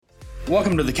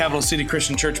Welcome to the Capital City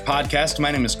Christian Church podcast.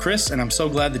 My name is Chris, and I'm so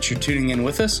glad that you're tuning in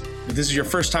with us. If this is your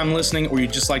first time listening or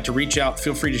you'd just like to reach out,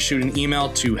 feel free to shoot an email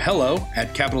to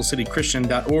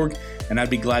hello@capitalcitychristian.org, and I'd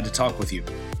be glad to talk with you.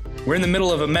 We're in the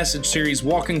middle of a message series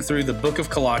walking through the book of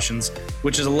Colossians,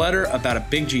 which is a letter about a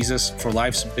big Jesus for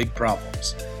life's big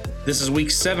problems. This is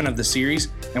week 7 of the series,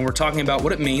 and we're talking about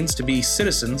what it means to be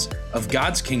citizens of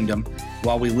God's kingdom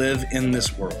while we live in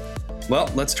this world.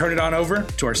 Well, let's turn it on over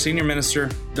to our senior minister,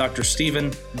 Dr.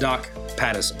 Stephen Doc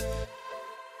Pattison.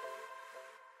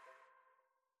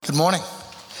 Good morning.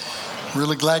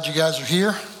 Really glad you guys are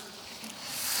here.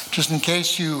 Just in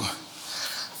case you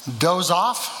doze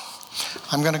off,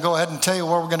 I'm going to go ahead and tell you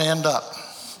where we're going to end up.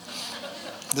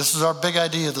 This is our big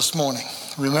idea this morning.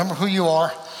 Remember who you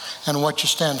are and what you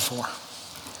stand for.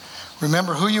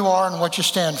 Remember who you are and what you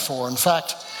stand for. In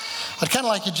fact, I'd kind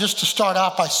of like you just to start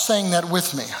out by saying that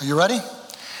with me. Are you ready?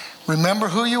 Remember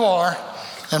who you are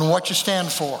and what you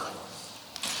stand for.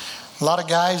 A lot of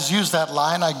guys use that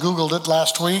line. I Googled it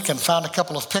last week and found a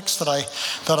couple of pics that I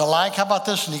like. How about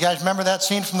this one? You guys remember that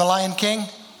scene from The Lion King?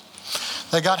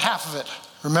 They got half of it.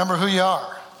 Remember who you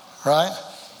are, right?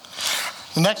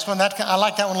 The next one, I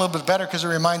like that one a little bit better because it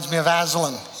reminds me of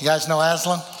Aslan. You guys know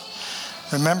Aslan?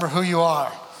 Remember who you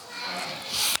are.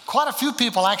 Quite a few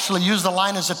people actually use the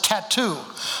line as a tattoo,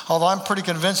 although I'm pretty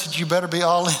convinced that you better be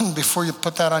all in before you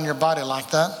put that on your body like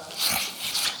that.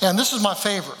 And this is my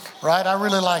favorite, right? I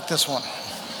really like this one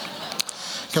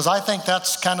because I think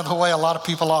that's kind of the way a lot of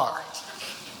people are.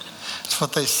 It's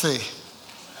what they see.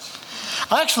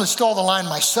 I actually stole the line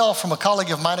myself from a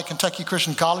colleague of mine at Kentucky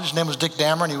Christian College. His name was Dick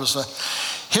Dameron. He was a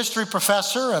history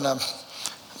professor and a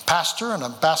pastor and a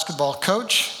basketball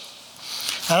coach.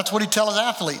 And that's what he'd tell his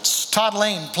athletes. Todd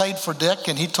Lane played for Dick,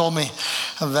 and he told me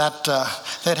that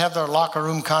they'd have their locker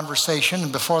room conversation,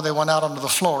 and before they went out onto the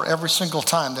floor, every single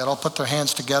time they'd all put their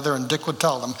hands together, and Dick would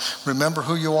tell them, remember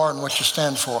who you are and what you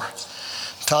stand for.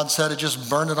 Todd said it just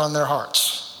burned it on their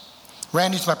hearts.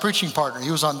 Randy's my preaching partner.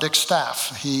 He was on Dick's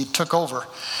staff. He took over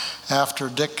after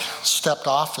Dick stepped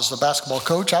off as the basketball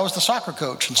coach. I was the soccer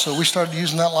coach, and so we started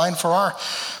using that line for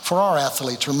our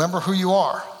athletes. Remember who you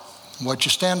are and what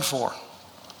you stand for.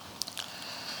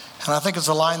 And I think it's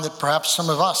a line that perhaps some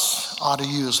of us ought to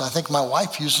use. I think my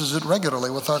wife uses it regularly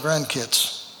with our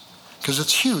grandkids because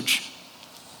it's huge.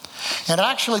 And it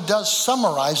actually does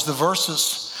summarize the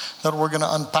verses that we're going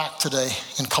to unpack today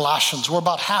in Colossians. We're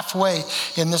about halfway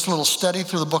in this little study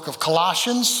through the book of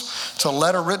Colossians. It's a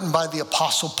letter written by the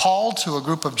Apostle Paul to a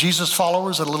group of Jesus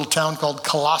followers at a little town called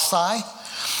Colossae.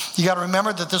 You got to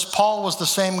remember that this Paul was the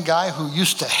same guy who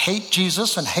used to hate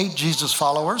Jesus and hate Jesus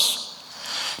followers.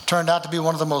 Turned out to be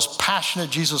one of the most passionate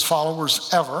Jesus followers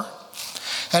ever.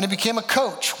 And he became a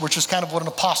coach, which is kind of what an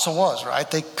apostle was, right?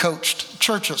 They coached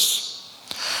churches.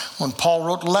 When Paul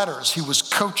wrote letters, he was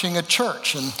coaching a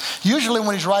church. And usually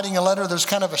when he's writing a letter, there's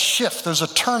kind of a shift. There's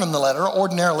a turn in the letter,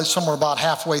 ordinarily somewhere about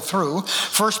halfway through.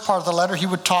 First part of the letter, he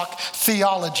would talk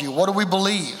theology. What do we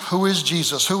believe? Who is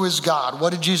Jesus? Who is God?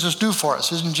 What did Jesus do for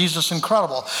us? Isn't Jesus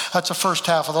incredible? That's the first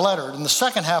half of the letter. In the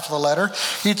second half of the letter,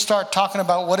 he'd start talking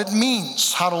about what it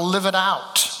means, how to live it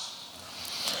out.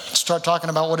 Start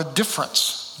talking about what a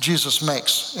difference Jesus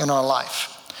makes in our life.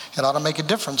 It ought to make a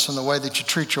difference in the way that you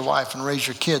treat your wife and raise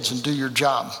your kids and do your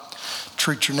job.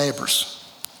 Treat your neighbors.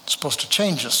 It's supposed to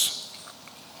change us.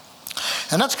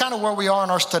 And that's kind of where we are in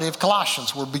our study of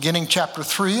Colossians. We're beginning chapter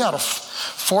 3 out of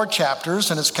 4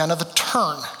 chapters, and it's kind of the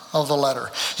turn of the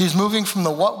letter. He's moving from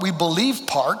the what we believe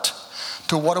part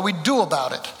to what do we do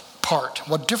about it part.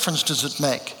 What difference does it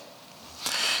make?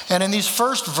 And in these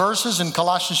first verses in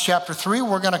Colossians chapter 3,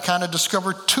 we're going to kind of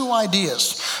discover 2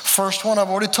 ideas. First one, I've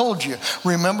already told you.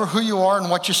 Remember who you are and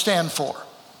what you stand for.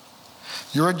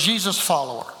 You're a Jesus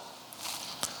follower.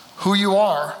 Who you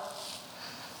are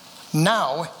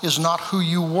now is not who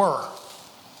you were.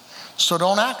 So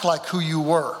don't act like who you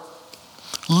were.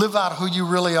 Live out who you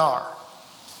really are.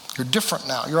 You're different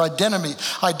now. Your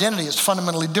identity is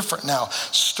fundamentally different now.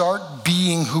 Start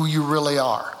being who you really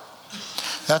are.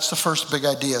 That's the first big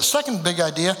idea. Second big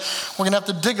idea, we're going to have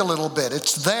to dig a little bit.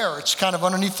 It's there. It's kind of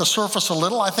underneath the surface a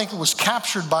little. I think it was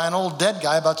captured by an old dead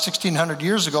guy about 1,600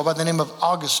 years ago by the name of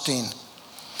Augustine.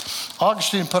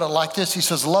 Augustine put it like this. He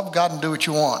says, love God and do what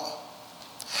you want.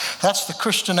 That's the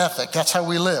Christian ethic. That's how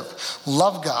we live.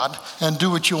 Love God and do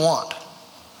what you want.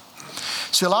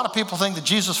 See, a lot of people think that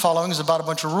Jesus following is about a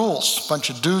bunch of rules, a bunch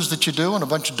of do's that you do and a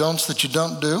bunch of don'ts that you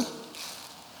don't do.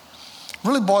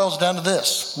 Really boils down to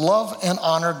this: love and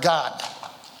honor God.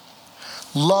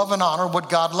 Love and honor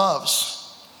what God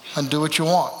loves and do what you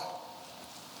want.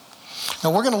 Now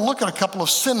we're going to look at a couple of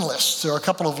sin lists. There are a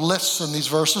couple of lists in these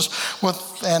verses,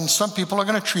 and some people are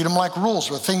going to treat them like rules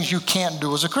or things you can't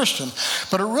do as a Christian.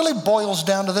 But it really boils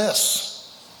down to this.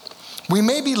 We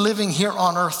may be living here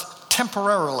on earth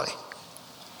temporarily,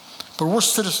 but we're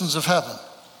citizens of heaven.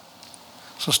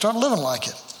 So start living like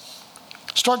it.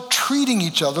 Start treating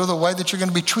each other the way that you're going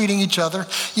to be treating each other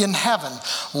in heaven.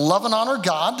 Love and honor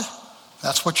God.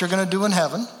 That's what you're going to do in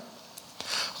heaven.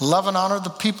 Love and honor the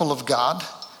people of God.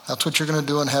 That's what you're going to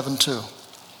do in heaven too.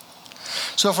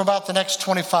 So for about the next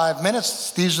 25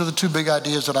 minutes, these are the two big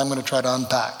ideas that I'm going to try to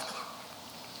unpack.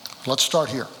 Let's start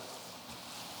here.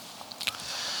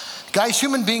 Guys,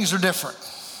 human beings are different.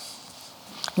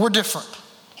 We're different.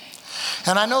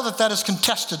 And I know that that is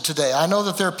contested today. I know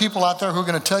that there are people out there who are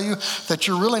going to tell you that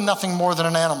you're really nothing more than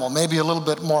an animal, maybe a little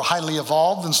bit more highly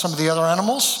evolved than some of the other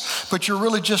animals, but you're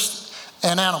really just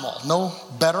an animal. No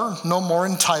better, no more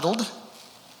entitled.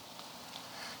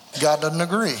 God doesn't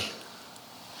agree.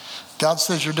 God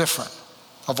says you're different.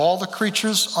 Of all the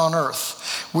creatures on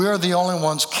earth, we are the only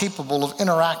ones capable of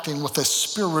interacting with a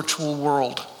spiritual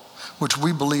world, which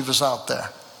we believe is out there.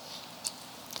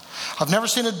 I've never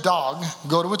seen a dog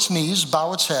go to its knees,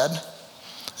 bow its head,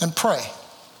 and pray.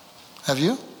 Have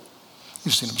you?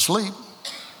 You've seen them sleep.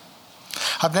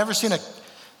 I've never seen a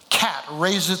cat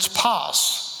raise its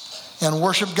paws and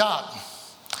worship God.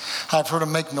 I've heard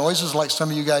them make noises like some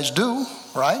of you guys do,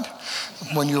 right?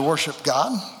 When you worship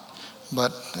God,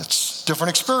 but it's a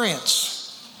different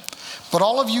experience. But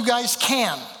all of you guys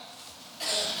can.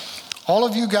 All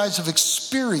of you guys have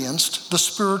experienced the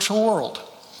spiritual world.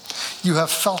 You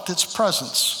have felt its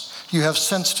presence. You have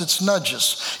sensed its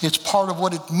nudges. It's part of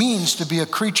what it means to be a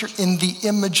creature in the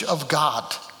image of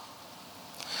God.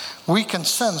 We can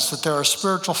sense that there are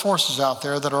spiritual forces out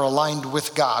there that are aligned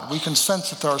with God. We can sense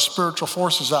that there are spiritual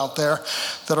forces out there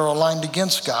that are aligned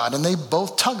against God, and they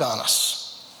both tug on us.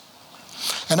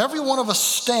 And every one of us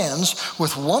stands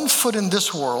with one foot in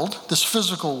this world, this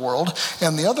physical world,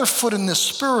 and the other foot in this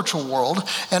spiritual world,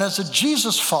 and as a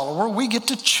Jesus follower, we get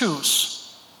to choose.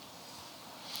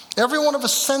 Every one of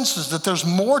us senses that there's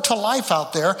more to life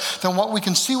out there than what we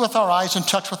can see with our eyes and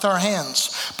touch with our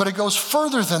hands. But it goes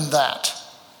further than that.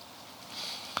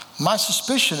 My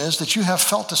suspicion is that you have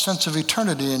felt a sense of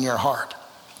eternity in your heart.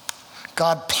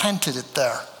 God planted it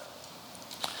there.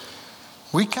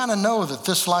 We kind of know that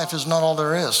this life is not all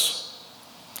there is.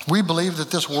 We believe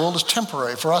that this world is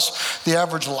temporary. For us, the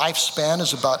average lifespan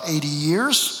is about 80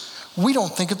 years. We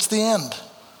don't think it's the end.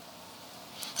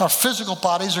 Our physical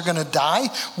bodies are going to die.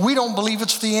 We don't believe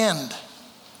it's the end.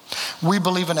 We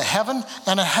believe in a heaven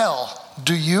and a hell.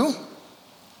 Do you?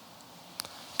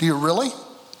 Do you really?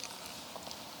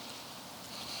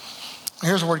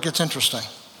 Here's where it gets interesting.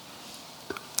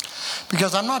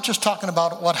 Because I'm not just talking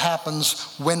about what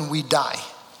happens when we die,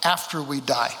 after we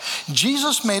die.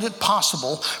 Jesus made it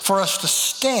possible for us to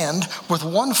stand with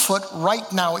one foot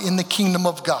right now in the kingdom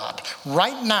of God.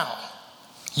 Right now,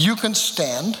 you can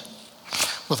stand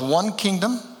with one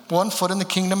foot in the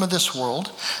kingdom of this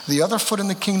world, the other foot in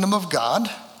the kingdom of God,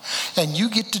 and you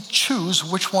get to choose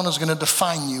which one is going to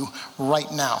define you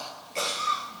right now.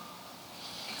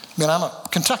 I mean, I'm a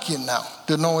Kentuckian now.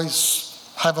 Haven't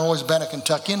always been a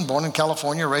Kentuckian, born in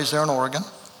California, raised there in Oregon.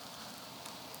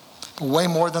 Way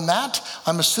more than that,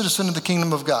 I'm a citizen of the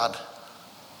kingdom of God.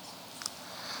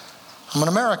 I'm an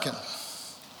American,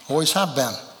 always have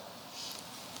been.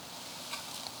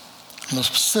 I'm a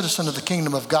citizen of the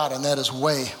kingdom of God, and that is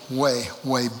way, way,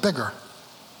 way bigger.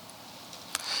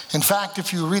 In fact,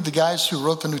 if you read the guys who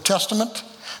wrote the New Testament,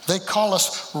 they call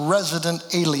us resident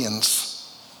aliens.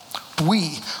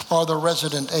 We are the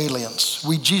resident aliens.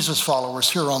 We Jesus followers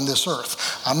here on this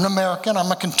earth. I'm an American,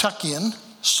 I'm a Kentuckian,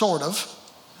 sort of,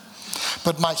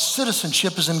 but my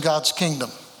citizenship is in God's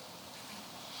kingdom.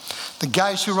 The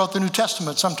guys who wrote the New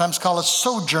Testament sometimes call us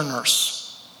sojourners.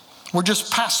 We're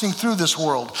just passing through this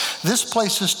world. This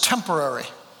place is temporary.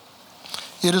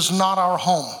 It is not our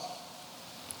home.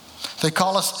 They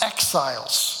call us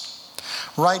exiles.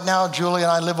 Right now, Julie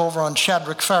and I live over on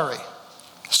Chadwick Ferry.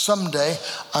 Someday,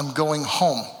 I'm going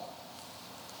home.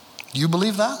 Do you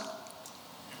believe that?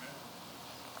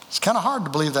 It's kind of hard to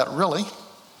believe that, really.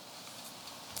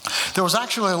 There was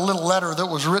actually a little letter that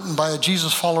was written by a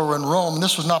Jesus follower in Rome, and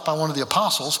this was not by one of the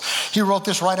apostles. He wrote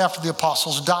this right after the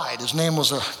apostles died. His name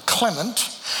was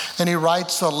Clement, and he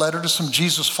writes a letter to some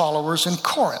Jesus followers in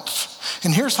Corinth.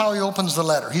 And here's how he opens the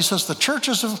letter. He says, the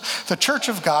church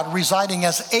of God residing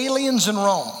as aliens in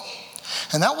Rome.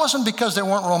 And that wasn't because they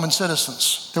weren't Roman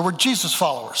citizens. They were Jesus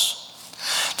followers.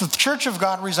 The church of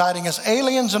God residing as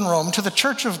aliens in Rome to the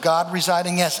church of God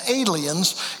residing as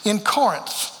aliens in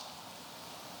Corinth.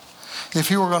 If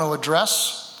he were going to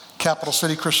address Capital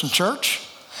City Christian Church,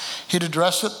 he'd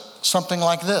address it something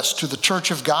like this: to the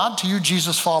church of God, to you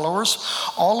Jesus followers,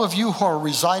 all of you who are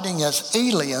residing as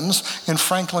aliens in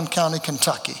Franklin County,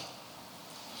 Kentucky.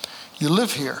 You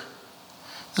live here.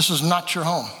 This is not your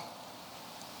home.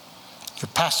 You're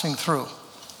passing through.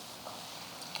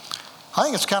 I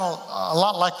think it's kind of a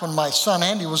lot like when my son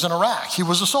Andy was in Iraq. He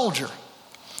was a soldier.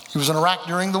 He was in Iraq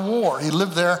during the war. He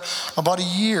lived there about a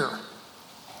year.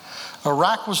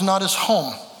 Iraq was not his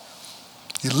home.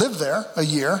 He lived there a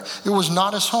year. It was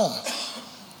not his home.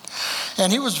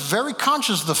 And he was very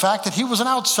conscious of the fact that he was an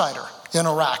outsider in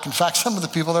Iraq. In fact, some of the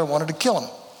people there wanted to kill him.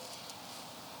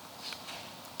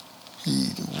 He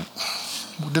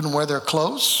didn't wear their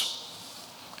clothes,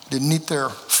 didn't eat their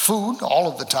food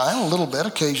all of the time, a little bit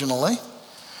occasionally.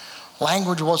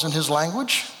 Language wasn't his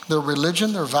language. Their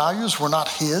religion, their values were not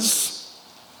his.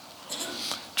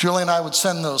 Julie and I would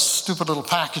send those stupid little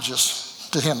packages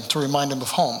to him to remind him of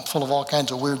home, full of all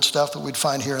kinds of weird stuff that we'd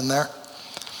find here and there,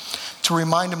 to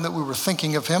remind him that we were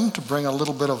thinking of him, to bring a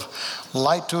little bit of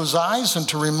light to his eyes, and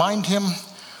to remind him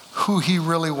who he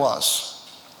really was,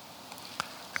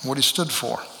 what he stood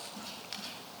for.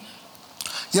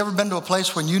 You ever been to a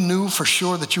place when you knew for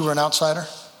sure that you were an outsider?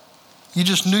 You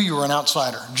just knew you were an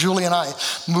outsider. Julie and I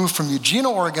moved from Eugene,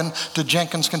 Oregon to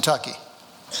Jenkins, Kentucky.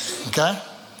 Okay?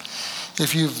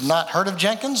 If you've not heard of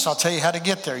Jenkins, I'll tell you how to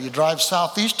get there. You drive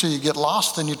southeast till you get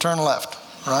lost, then you turn left,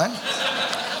 right?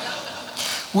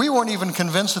 We weren't even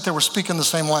convinced that they were speaking the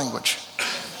same language.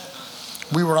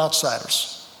 We were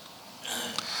outsiders.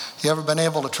 You ever been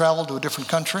able to travel to a different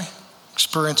country,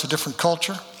 experience a different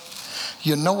culture?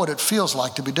 You know what it feels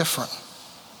like to be different.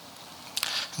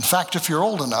 In fact, if you're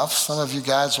old enough, some of you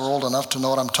guys are old enough to know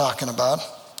what I'm talking about,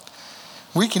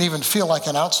 we can even feel like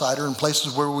an outsider in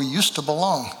places where we used to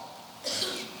belong.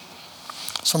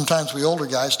 Sometimes we older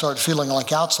guys start feeling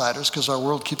like outsiders because our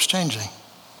world keeps changing.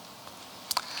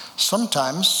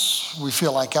 Sometimes we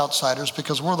feel like outsiders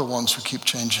because we're the ones who keep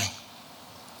changing.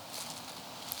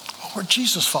 Well, we're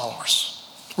Jesus followers.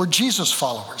 We're Jesus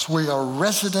followers. We are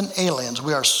resident aliens.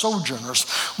 We are sojourners.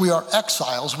 We are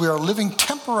exiles. We are living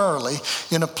temporarily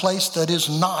in a place that is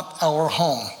not our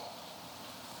home.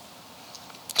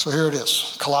 So here it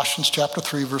is, Colossians chapter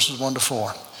 3, verses 1 to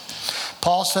 4.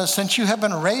 Paul says, since you have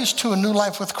been raised to a new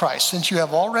life with Christ, since you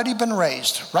have already been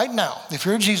raised, right now, if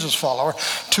you're a Jesus follower,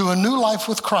 to a new life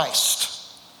with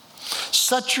Christ,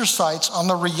 set your sights on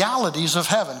the realities of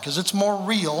heaven, because it's more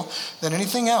real than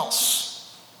anything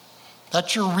else.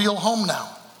 That's your real home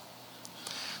now.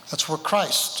 That's where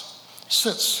Christ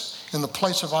sits in the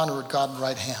place of honor at God's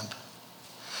right hand.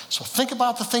 So think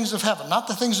about the things of heaven, not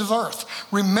the things of earth.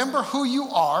 Remember who you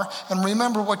are and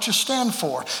remember what you stand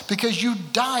for, because you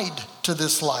died to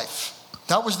this life.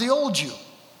 That was the old you.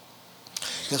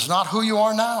 It's not who you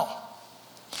are now.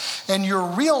 And your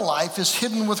real life is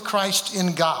hidden with Christ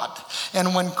in God.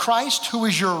 And when Christ, who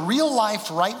is your real life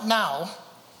right now,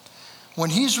 when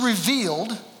he's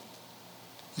revealed,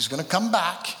 he's going to come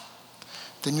back,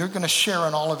 then you're going to share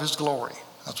in all of his glory.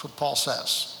 That's what Paul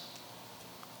says.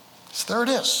 So there it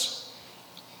is.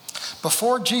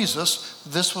 Before Jesus,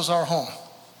 this was our home.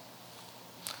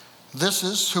 This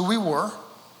is who we were.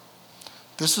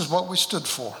 This is what we stood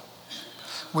for.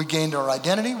 We gained our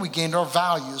identity. We gained our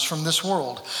values from this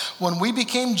world. When we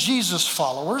became Jesus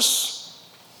followers,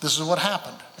 this is what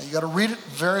happened. Now you got to read it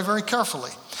very, very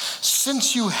carefully.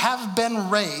 Since you have been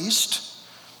raised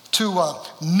to a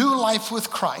new life with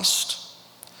Christ,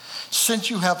 since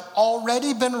you have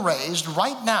already been raised,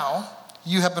 right now,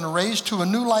 you have been raised to a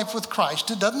new life with Christ.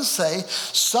 It doesn't say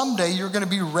someday you're going to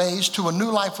be raised to a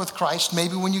new life with Christ,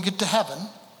 maybe when you get to heaven.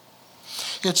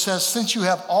 It says since you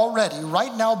have already,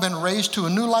 right now, been raised to a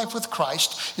new life with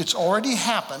Christ, it's already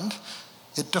happened.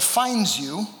 It defines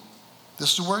you.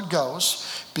 This is where it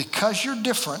goes. Because you're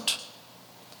different,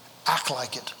 act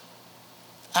like it.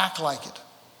 Act like it.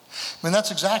 I mean,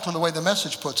 that's exactly the way the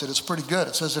Message puts it. It's pretty good.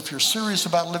 It says if you're serious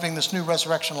about living this new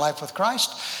resurrection life with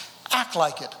Christ, act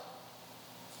like it.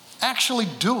 Actually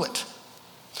do it.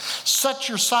 Set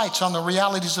your sights on the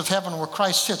realities of heaven where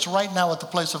Christ sits right now at the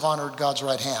place of honor at God's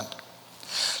right hand.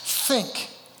 Think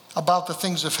about the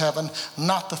things of heaven,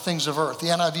 not the things of earth. The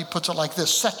NIV puts it like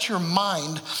this: set your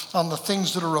mind on the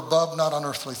things that are above, not on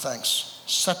earthly things.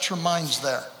 Set your minds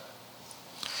there.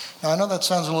 Now, I know that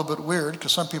sounds a little bit weird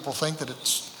because some people think that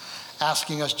it's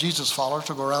asking us Jesus followers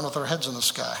to go around with our heads in the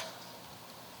sky.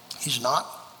 He's not.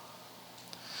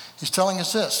 He's telling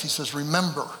us this. He says,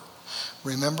 remember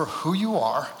who you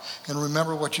are and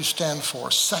remember what you stand for.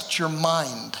 Set your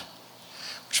mind,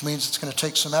 which means it's going to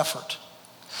take some effort.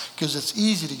 because it's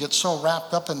easy to get so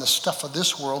wrapped up in the stuff of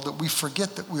this world that we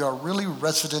forget that we are really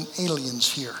resident aliens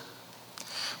here.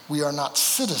 We are not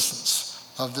citizens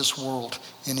of this world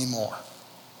anymore.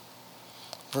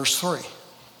 Verse 3,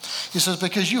 he says,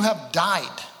 because you have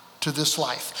died to this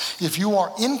life. If you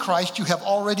are in Christ, you have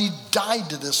already died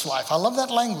to this life. I love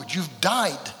that language. You've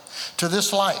died to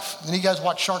this life. Any of you guys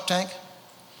watch Shark Tank?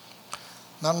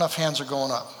 Not enough hands are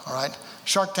going up, all right?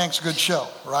 Shark Tank's a good show,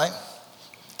 right?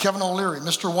 Kevin O'Leary,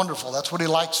 Mr. Wonderful, that's what he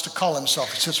likes to call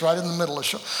himself. He sits right in the middle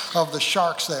of the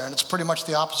sharks there, and it's pretty much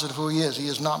the opposite of who he is. He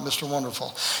is not Mr. Wonderful.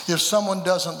 If someone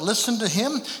doesn't listen to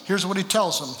him, here's what he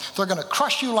tells them. They're going to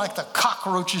crush you like the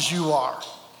cockroaches you are,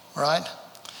 right?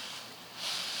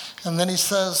 And then he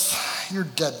says, you're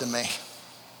dead to me.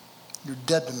 You're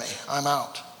dead to me. I'm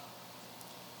out.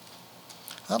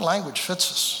 That language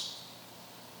fits us.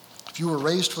 If you were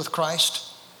raised with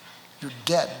Christ, you're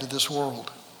dead to this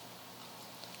world.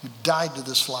 You died to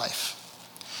this life.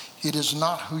 It is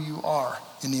not who you are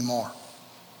anymore.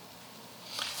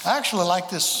 I actually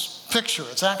like this picture.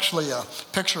 It's actually a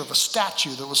picture of a statue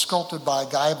that was sculpted by a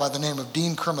guy by the name of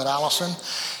Dean Kermit Allison.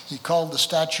 He called the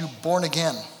statue Born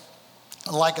Again.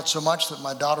 I like it so much that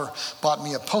my daughter bought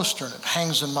me a poster and it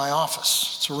hangs in my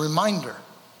office. It's a reminder.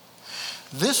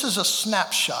 This is a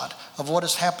snapshot of what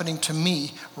is happening to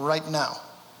me right now.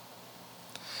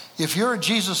 If you're a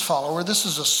Jesus follower, this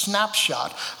is a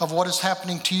snapshot of what is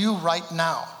happening to you right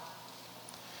now.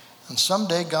 And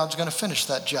someday God's going to finish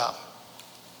that job.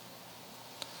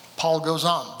 Paul goes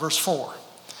on, verse 4.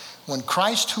 When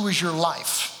Christ, who is your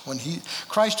life,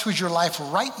 Christ, who is your life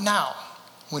right now,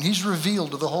 when he's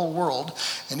revealed to the whole world,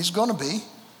 and it's going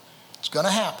to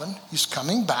happen, he's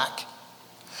coming back.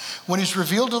 When he's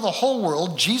revealed to the whole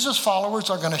world, Jesus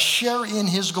followers are going to share in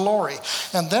his glory.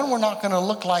 And then we're not going to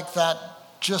look like that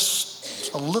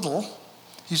just a little.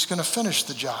 He's going to finish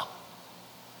the job,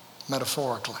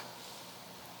 metaphorically.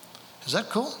 Is that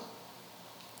cool?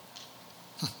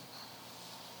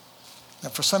 Now,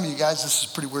 for some of you guys, this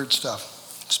is pretty weird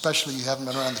stuff, especially you haven't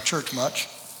been around the church much.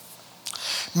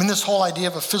 I mean, this whole idea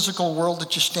of a physical world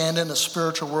that you stand in, a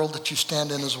spiritual world that you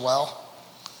stand in as well.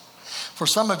 For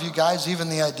some of you guys, even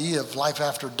the idea of life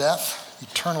after death,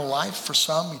 eternal life for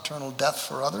some, eternal death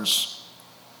for others,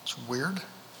 it's weird.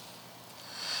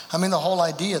 I mean, the whole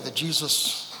idea that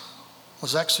Jesus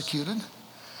was executed,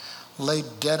 laid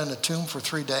dead in a tomb for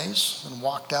 3 days, and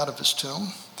walked out of his tomb,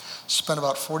 spent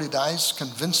about 40 days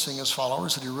convincing his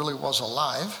followers that he really was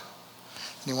alive.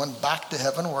 And he went back to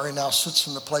heaven where he now sits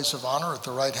in the place of honor at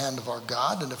the right hand of our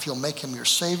God. And if you'll make him your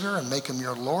Savior and make him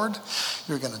your Lord,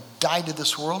 you're going to die to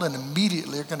this world and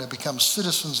immediately you're going to become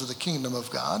citizens of the kingdom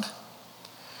of God.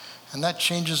 And that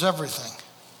changes everything.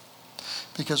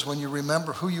 Because when you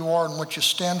remember who you are and what you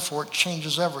stand for, it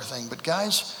changes everything. But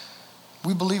guys,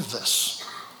 we believe this.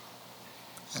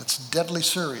 And it's deadly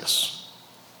serious.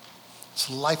 It's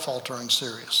life-altering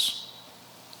serious.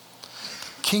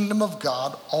 Kingdom of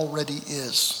God already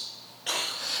is.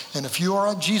 And if you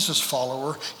are a Jesus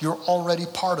follower, you're already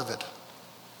part of it.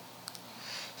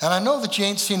 And I know that you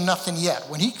ain't seen nothing yet.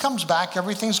 When he comes back,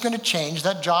 everything's going to change.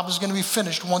 That job is going to be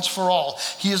finished once for all.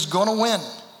 He is going to win.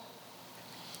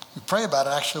 We pray about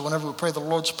it actually whenever we pray the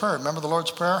Lord's Prayer. Remember the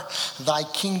Lord's Prayer? Thy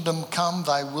kingdom come,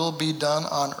 thy will be done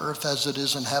on earth as it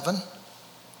is in heaven.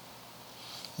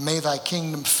 May thy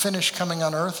kingdom finish coming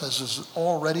on earth as is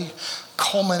already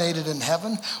culminated in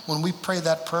heaven. When we pray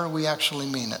that prayer, we actually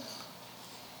mean it.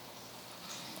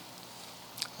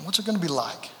 What's it going to be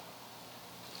like?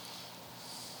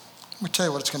 Let me tell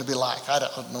you what it's going to be like. I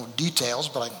don't know details,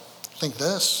 but I think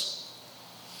this.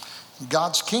 In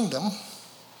God's kingdom,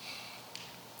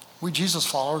 we Jesus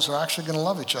followers are actually going to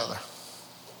love each other.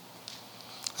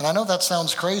 And I know that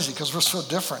sounds crazy because we're so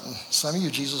different. And some of you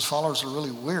Jesus followers are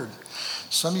really weird.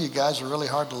 Some of you guys are really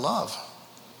hard to love.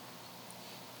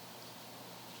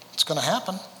 It's going to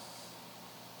happen.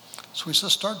 So we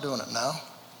just start doing it now.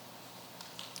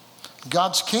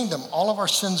 God's kingdom, all of our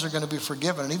sins are going to be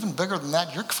forgiven. And even bigger than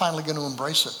that, you're finally going to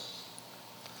embrace it.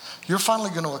 You're finally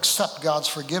going to accept God's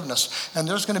forgiveness. And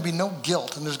there's going to be no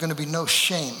guilt and there's going to be no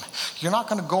shame. You're not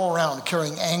going to go around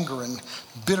carrying anger and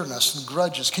bitterness and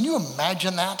grudges. Can you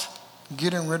imagine that?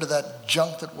 Getting rid of that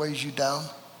junk that weighs you down.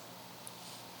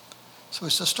 So he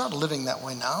says, start living that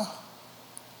way now.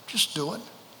 Just do it.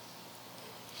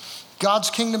 God's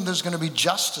kingdom, there's going to be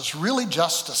justice, really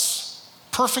justice,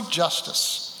 perfect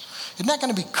justice. Isn't that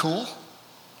going to be cool?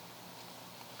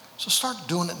 So start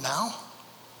doing it now.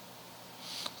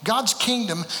 God's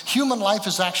kingdom, human life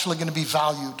is actually going to be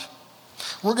valued.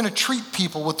 We're going to treat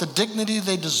people with the dignity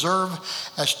they deserve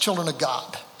as children of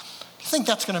God. You think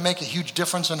that's going to make a huge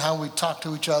difference in how we talk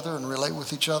to each other and relate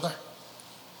with each other?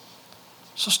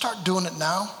 So start doing it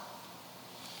now.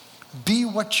 Be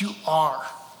what you are.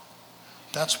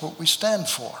 That's what we stand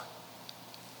for.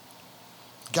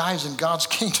 Guys, in God's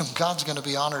kingdom, God's going to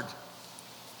be honored.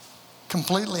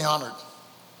 Completely honored.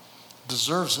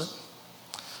 Deserves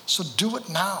it. So do it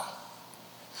now.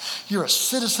 You're a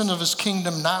citizen of his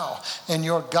kingdom now, and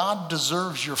your God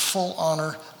deserves your full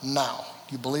honor now.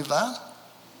 Do you believe that?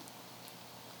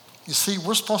 You see,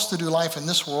 we're supposed to do life in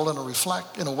this world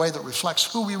in a way that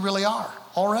reflects who we really are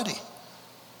already,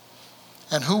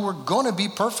 and who we're going to be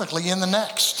perfectly in the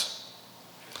next.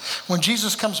 When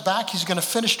Jesus comes back, he's going to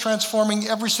finish transforming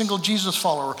every single Jesus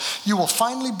follower. You will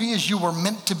finally be as you were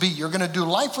meant to be. You're going to do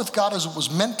life with God as it was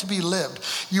meant to be lived.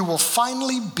 You will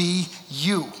finally be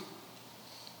you.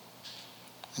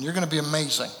 And you're going to be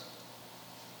amazing.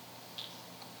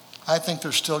 I think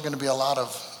there's still going to be a lot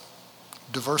of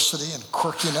diversity and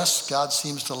quirkiness. God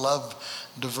seems to love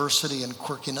diversity and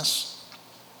quirkiness.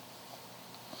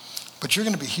 But you're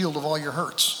going to be healed of all your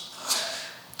hurts.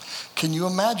 Can you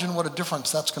imagine what a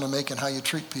difference that's going to make in how you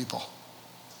treat people?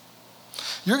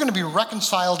 You're going to be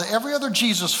reconciled to every other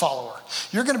Jesus follower.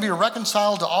 You're going to be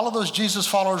reconciled to all of those Jesus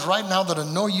followers right now that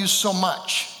annoy you so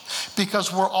much,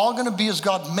 because we're all going to be as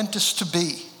God meant us to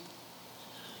be.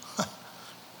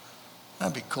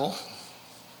 That'd be cool.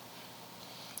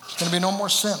 There's going to be no more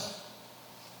sin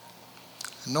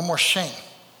and no more shame.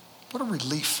 What a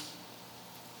relief.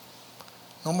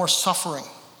 No more suffering,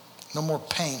 no more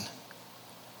pain.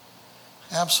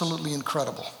 Absolutely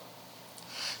incredible.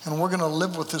 And we're going to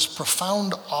live with this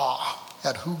profound awe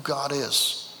at who God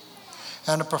is,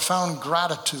 and a profound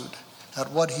gratitude at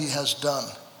what he has done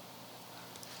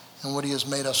and what he has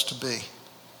made us to be.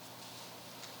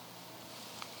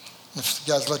 If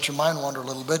you guys let your mind wander a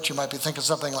little bit, you might be thinking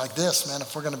something like this: man,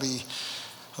 if we're going to be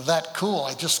that cool,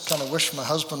 I just kind of wish my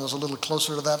husband was a little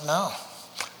closer to that now.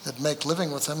 It'd make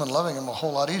living with him and loving him a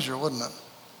whole lot easier, wouldn't it?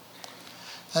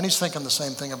 And he's thinking the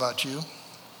same thing about you.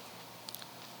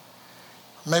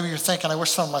 Maybe you're thinking, I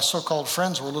wish some of my so-called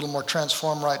friends were a little more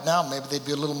transformed right now. Maybe they'd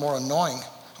be a little more annoying,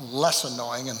 less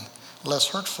annoying, and less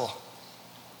hurtful.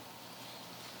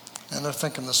 And they're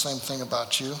thinking the same thing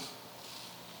about you.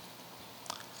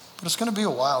 But it's going to be a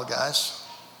while, guys.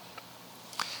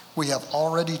 We have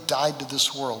already died to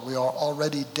this world. We are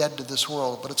already dead to this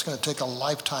world, but it's going to take a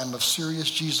lifetime of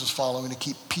serious Jesus following to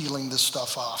keep peeling this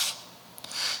stuff off.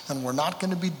 And we're not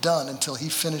going to be done until he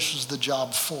finishes the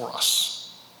job for us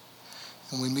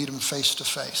and we meet him face to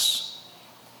face.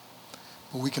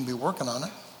 But we can be working on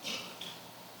it.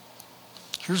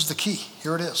 Here's the key.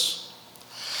 Here it is.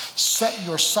 Set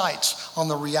your sights on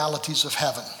the realities of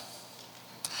heaven.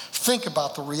 Think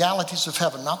about the realities of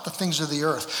heaven, not the things of the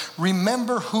earth.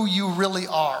 Remember who you really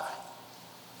are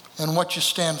and what you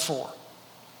stand for.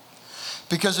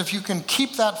 Because if you can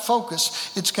keep that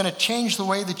focus, it's going to change the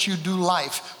way that you do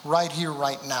life right here,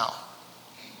 right now.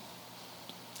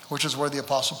 Which is where the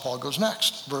Apostle Paul goes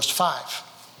next. Verse 5.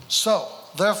 So,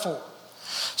 therefore,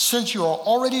 since you are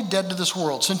already dead to this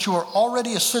world, since you are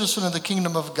already a citizen of the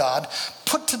kingdom of God,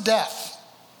 put to death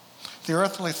the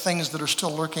earthly things that are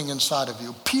still lurking inside of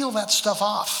you. Peel that stuff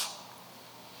off.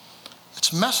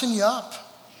 It's messing you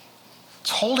up. It's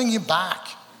holding you back.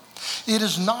 It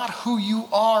is not who you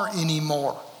are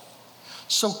anymore.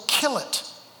 So kill it.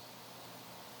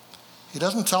 He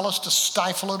doesn't tell us to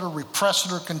stifle it or repress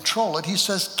it or control it. He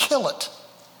says kill it.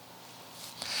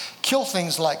 Kill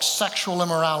things like sexual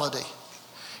immorality.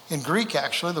 In Greek,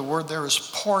 actually, the word there is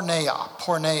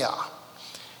porneia.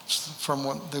 It's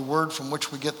from the word from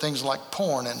which we get things like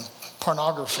porn and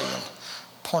pornography and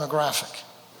pornographic.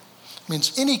 It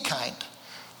means any kind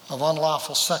of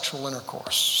unlawful sexual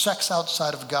intercourse, sex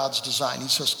outside of God's design. He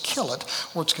says kill it,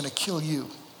 or it's going to kill you.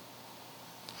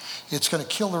 It's going to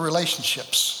kill the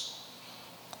relationships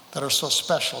that are so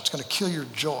special. It's going to kill your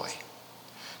joy.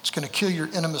 It's going to kill your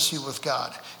intimacy with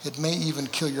God. It may even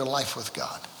kill your life with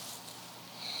God.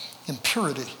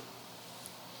 Impurity.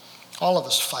 All of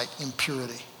us fight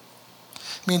impurity.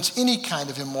 It means any kind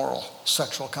of immoral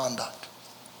sexual conduct.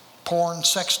 Porn,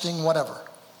 sexting, whatever.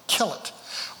 Kill it,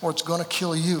 or it's going to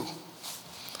kill you.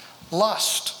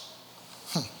 Lust.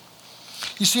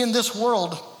 You see, in this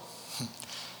world,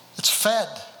 it's fed.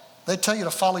 They tell you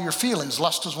to follow your feelings.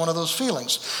 Lust is one of those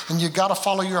feelings. And you got to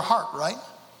follow your heart, right?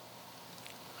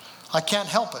 I can't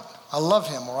help it. I love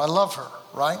him or I love her,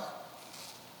 right?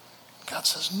 God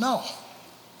says, no.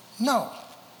 No.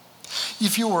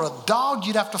 If you were a dog,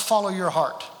 you'd have to follow your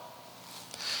heart.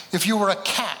 If you were a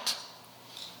cat,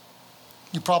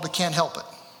 you probably can't help it.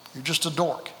 You're just a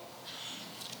dork.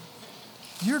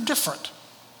 You're different.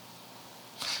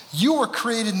 You were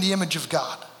created in the image of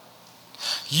God.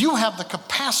 You have the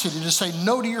capacity to say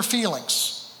no to your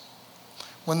feelings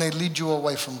when they lead you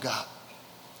away from God.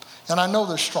 And I know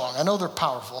they're strong, I know they're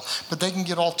powerful, but they can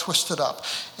get all twisted up.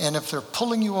 And if they're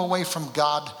pulling you away from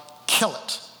God, kill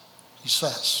it, he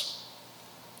says.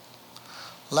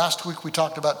 Last week we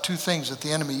talked about two things that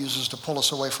the enemy uses to pull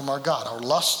us away from our God, our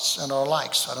lusts and our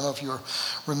likes. I don't know if you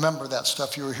remember that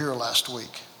stuff, you were here last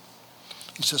week.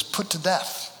 He says, put to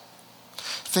death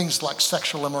things like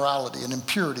sexual immorality and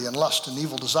impurity and lust and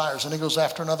evil desires. And he goes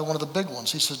after another one of the big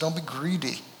ones. He says, don't be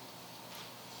greedy.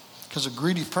 Because a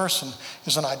greedy person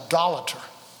is an idolater.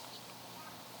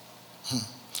 And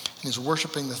he's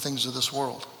worshiping the things of this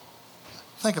world.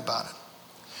 Think about it.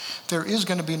 There is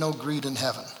going to be no greed in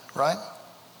heaven, right?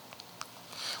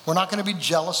 We're not going to be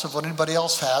jealous of what anybody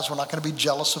else has. We're not going to be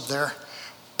jealous of their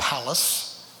palace.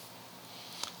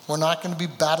 We're not going to be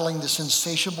battling this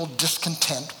insatiable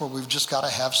discontent where we've just got to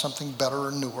have something better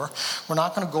or newer. We're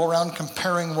not going to go around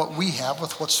comparing what we have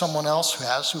with what someone else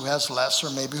has who has less or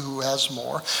maybe who has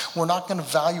more. We're not going to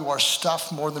value our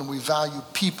stuff more than we value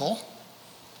people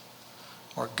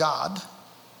or God.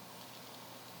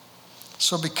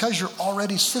 So because you're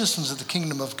already citizens of the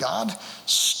kingdom of God,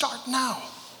 start now.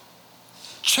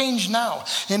 Change now.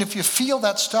 And if you feel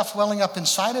that stuff welling up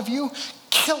inside of you,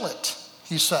 kill it,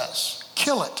 he says.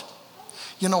 Kill it.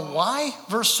 You know why?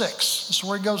 Verse 6. This is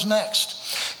where he goes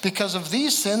next. Because of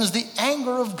these sins, the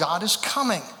anger of God is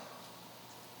coming.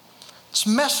 It's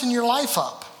messing your life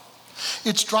up.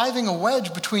 It's driving a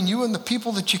wedge between you and the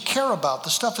people that you care about. The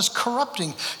stuff is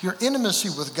corrupting your intimacy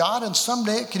with God, and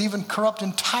someday it could even corrupt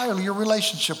entirely your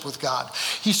relationship with God.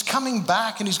 He's coming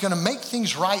back and he's going to make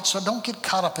things right, so don't get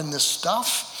caught up in this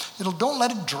stuff. Don't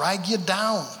let it drag you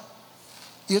down.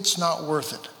 It's not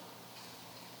worth it.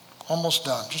 Almost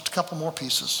done. Just a couple more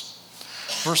pieces.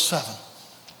 Verse 7.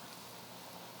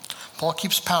 Paul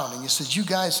keeps pounding. He says, you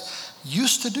guys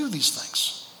used to do these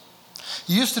things.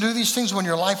 You used to do these things when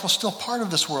your life was still part of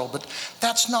this world, but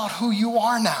that's not who you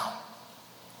are now.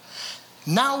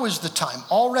 Now is the time,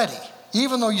 already,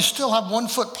 even though you still have one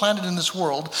foot planted in this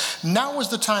world, now is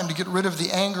the time to get rid of the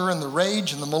anger and the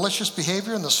rage and the malicious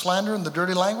behavior and the slander and the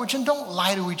dirty language, and don't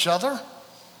lie to each other.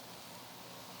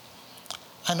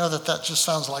 I know that just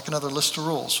sounds like another list of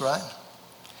rules, right?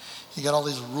 You got all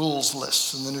these rules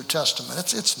lists in the New Testament.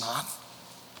 It's not.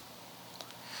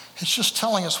 It's just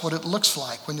telling us what it looks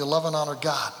like when you love and honor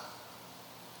God.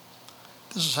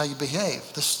 This is how you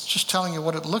behave. This is just telling you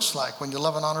what it looks like when you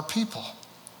love and honor people.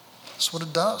 That's what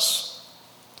it does.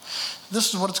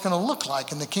 This is what it's going to look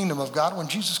like in the kingdom of God when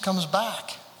Jesus comes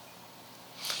back.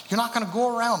 You're not going to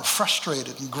go around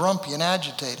frustrated and grumpy and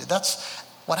agitated. That's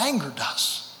what anger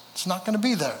does. It's not going to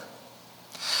be there.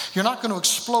 You're not going to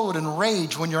explode in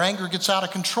rage when your anger gets out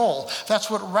of control. That's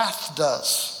what wrath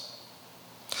does.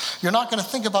 You're not going to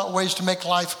think about ways to make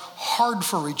life hard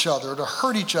for each other, to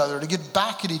hurt each other, to get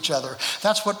back at each other.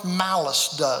 That's what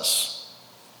malice does.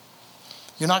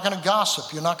 You're not going to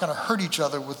gossip. You're not going to hurt each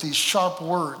other with these sharp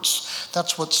words.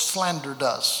 That's what slander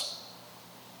does.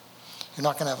 You're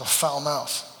not going to have a foul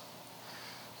mouth,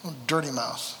 a dirty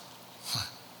mouth.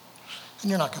 And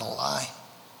you're not going to lie.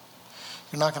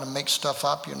 You're not going to make stuff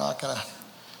up. You're not going to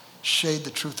shade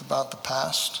the truth about the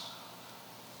past.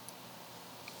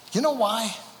 You know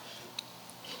why?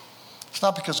 It's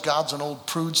not because God's an old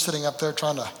prude sitting up there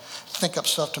trying to think up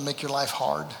stuff to make your life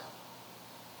hard.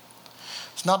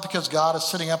 It's not because God is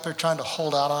sitting up there trying to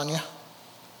hold out on you,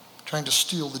 trying to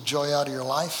steal the joy out of your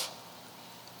life.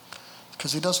 It's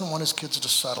because he doesn't want his kids to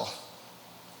settle.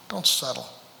 Don't settle.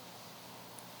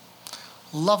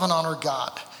 Love and honor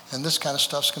God, and this kind of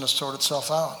stuff's going to sort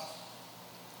itself out.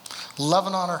 Love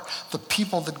and honor the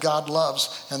people that God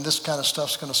loves, and this kind of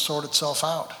stuff's going to sort itself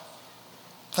out.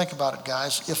 Think about it,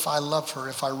 guys. If I love her,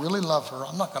 if I really love her,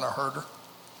 I'm not going to hurt her.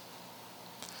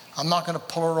 I'm not going to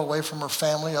pull her away from her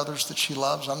family, others that she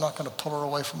loves. I'm not going to pull her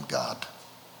away from God.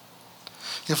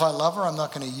 If I love her, I'm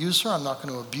not going to use her. I'm not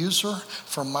going to abuse her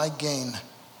for my gain.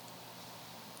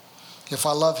 If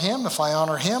I love him, if I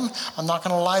honor him, I'm not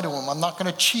going to lie to him. I'm not going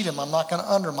to cheat him. I'm not going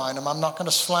to undermine him. I'm not going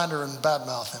to slander and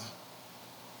badmouth him.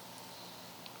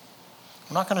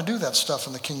 We're not going to do that stuff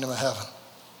in the kingdom of heaven.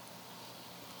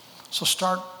 So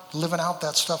start living out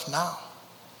that stuff now.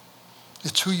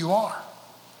 It's who you are.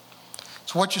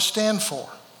 It's what you stand for.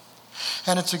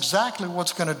 And it's exactly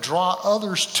what's going to draw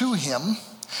others to him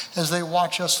as they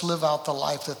watch us live out the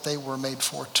life that they were made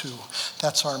for too.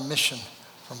 That's our mission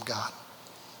from God.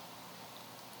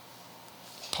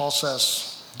 Paul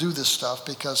says, do this stuff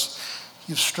because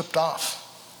you've stripped off.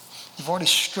 You've already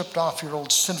stripped off your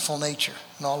old sinful nature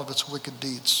and all of its wicked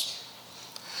deeds.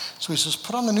 So he says,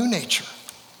 put on the new nature.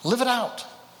 Live it out.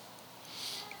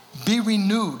 Be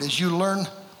renewed as you learn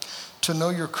to know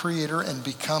your Creator and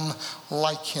become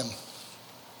like Him.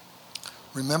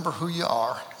 Remember who you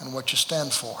are and what you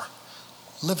stand for.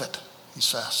 Live it, he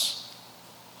says.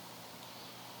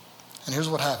 And here's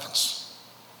what happens.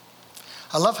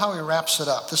 I love how he wraps it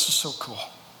up. This is so cool.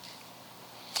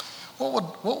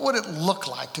 What would it look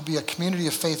like to be a community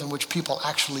of faith in which people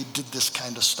actually did this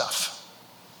kind of stuff?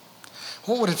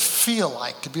 What would it feel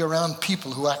like to be around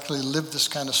people who actually lived this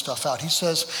kind of stuff out? He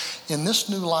says, in this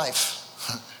new life,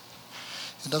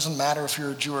 it doesn't matter if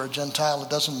you're a Jew or a Gentile. It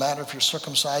doesn't matter if you're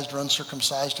circumcised or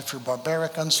uncircumcised, if you're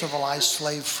barbaric, uncivilized,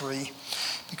 slave-free,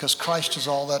 because Christ is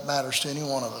all that matters to any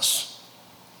one of us.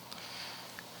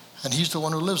 And he's the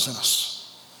one who lives in us.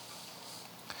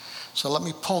 So let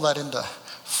me pull that into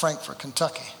Frankfort,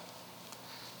 Kentucky,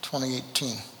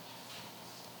 2018.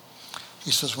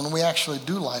 He says, when we actually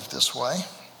do life this way,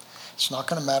 it's not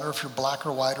going to matter if you're black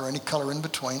or white or any color in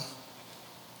between.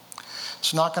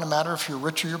 It's not going to matter if you're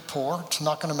rich or you're poor. It's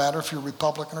not going to matter if you're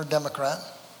Republican or Democrat.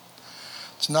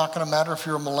 It's not going to matter if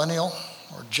you're a millennial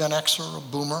or Gen Xer or a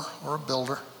boomer or a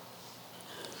builder.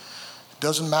 It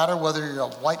doesn't matter whether you're a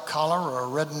white collar or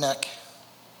a redneck,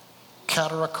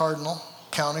 cat or a cardinal,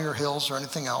 county or hills or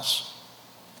anything else.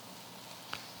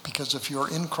 Because if you're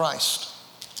in Christ,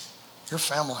 you're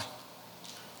family.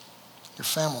 You're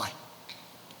family.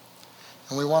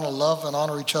 And we want to love and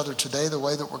honor each other today the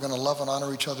way that we're going to love and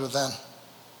honor each other then.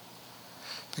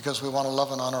 Because we want to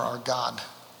love and honor our God.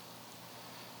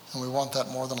 And we want that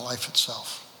more than life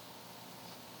itself.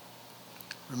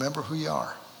 Remember who you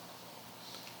are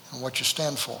and what you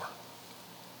stand for.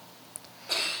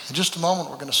 In just a moment,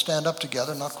 we're going to stand up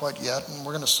together, not quite yet, and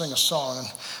we're going to sing a song. And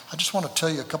I just want to tell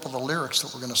you a couple of the lyrics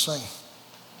that we're going to sing.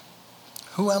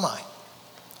 Who am I?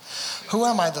 Who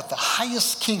am I that the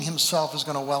highest king himself is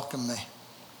going to welcome me?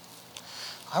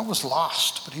 I was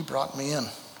lost, but he brought me in.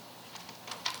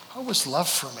 I was loved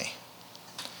for me.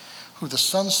 Who the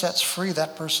Son sets free,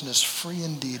 that person is free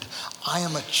indeed. I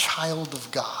am a child of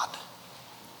God.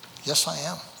 Yes, I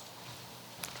am.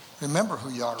 Remember who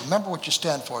you are. Remember what you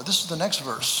stand for. This is the next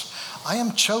verse. I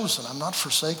am chosen. I'm not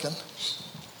forsaken.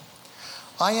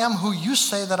 I am who you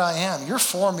say that I am. You're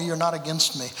for me. You're not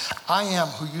against me. I am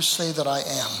who you say that I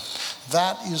am.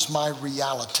 That is my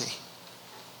reality.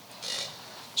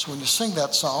 So when you sing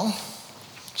that song,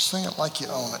 sing it like you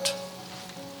own it.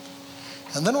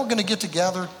 And then we're going to get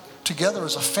together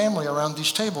as a family around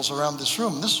these tables, around this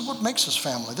room. This is what makes us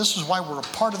family. This is why we're a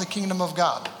part of the kingdom of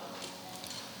God.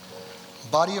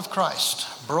 Body of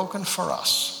Christ, broken for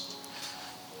us,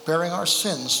 bearing our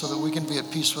sins so that we can be at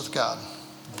peace with God.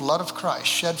 Blood of Christ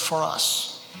shed for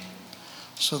us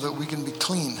so that we can be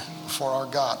clean before our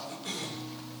God.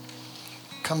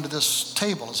 Come to this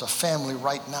table as a family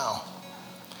right now.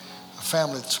 A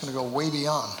family that's going to go way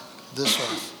beyond this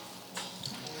earth.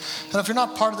 And if you're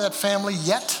not part of that family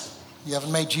yet, you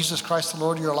haven't made Jesus Christ the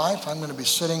Lord of your life, I'm going to be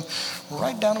sitting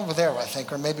right down over there, I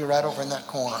think, or maybe right over in that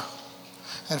corner.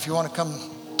 And if you want to come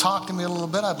talk to me a little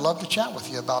bit, I'd love to chat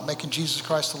with you about making Jesus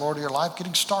Christ the Lord of your life,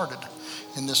 getting started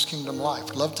in this kingdom life.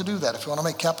 I'd love to do that. If you want to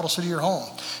make Capital City your home,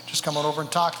 just come on over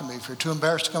and talk to me. If you're too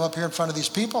embarrassed to come up here in front of these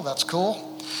people, that's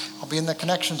cool. I'll be in the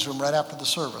connections room right after the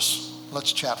service.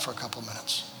 Let's chat for a couple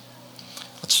minutes.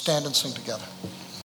 Let's stand and sing together.